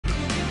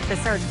The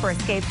search for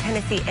escaped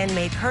Tennessee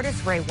inmate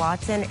Curtis Ray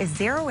Watson is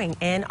zeroing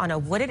in on a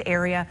wooded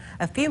area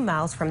a few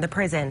miles from the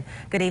prison.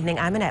 Good evening,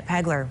 I'm Annette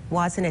Pegler.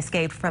 Watson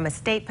escaped from a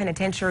state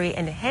penitentiary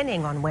in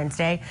Henning on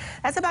Wednesday.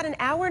 That's about an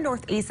hour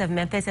northeast of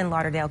Memphis in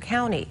Lauderdale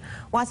County.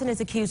 Watson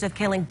is accused of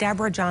killing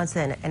Deborah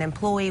Johnson, an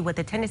employee with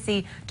the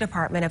Tennessee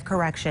Department of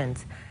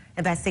Corrections.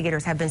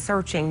 Investigators have been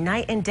searching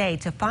night and day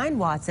to find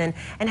Watson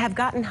and have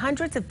gotten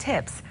hundreds of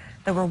tips.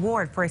 The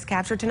reward for his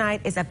capture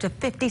tonight is up to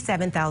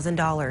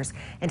 $57,000.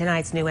 In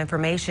tonight's new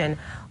information,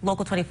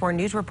 Local 24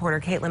 News reporter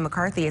Caitlin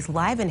McCarthy is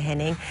live in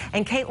Henning.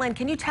 And Caitlin,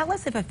 can you tell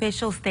us if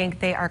officials think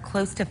they are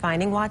close to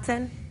finding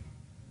Watson?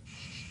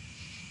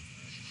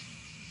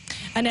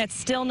 Annette,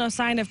 still no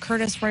sign of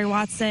Curtis Ray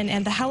Watson,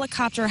 and the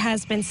helicopter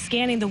has been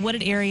scanning the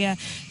wooded area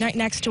right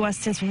next to us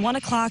since 1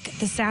 o'clock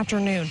this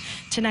afternoon.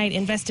 Tonight,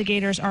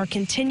 investigators are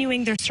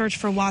continuing their search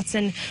for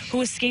Watson,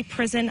 who escaped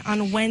prison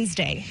on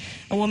Wednesday.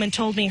 A woman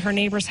told me her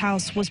neighbor's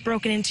house was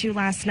broken into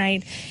last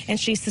night, and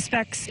she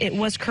suspects it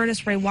was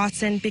Curtis Ray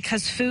Watson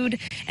because food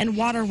and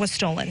water was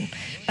stolen.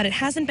 But it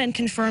hasn't been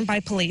confirmed by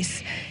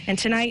police. And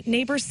tonight,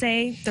 neighbors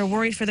say they're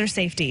worried for their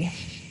safety.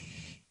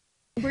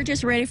 We're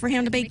just ready for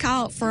him to be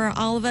caught, for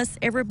all of us,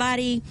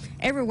 everybody,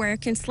 everywhere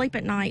can sleep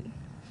at night,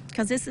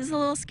 because this is a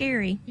little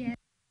scary. Yeah.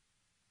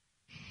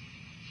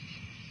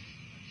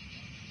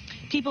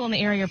 People in the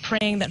area are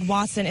praying that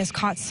Watson is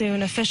caught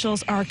soon.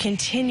 Officials are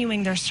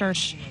continuing their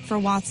search for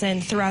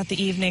Watson throughout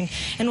the evening,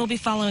 and we'll be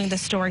following the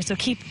story. So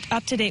keep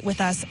up to date with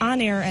us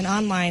on air and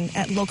online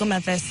at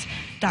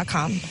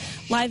localmemphis.com.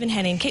 Live in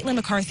Henning, Caitlin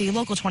McCarthy,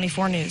 Local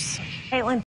 24 News. Caitlin.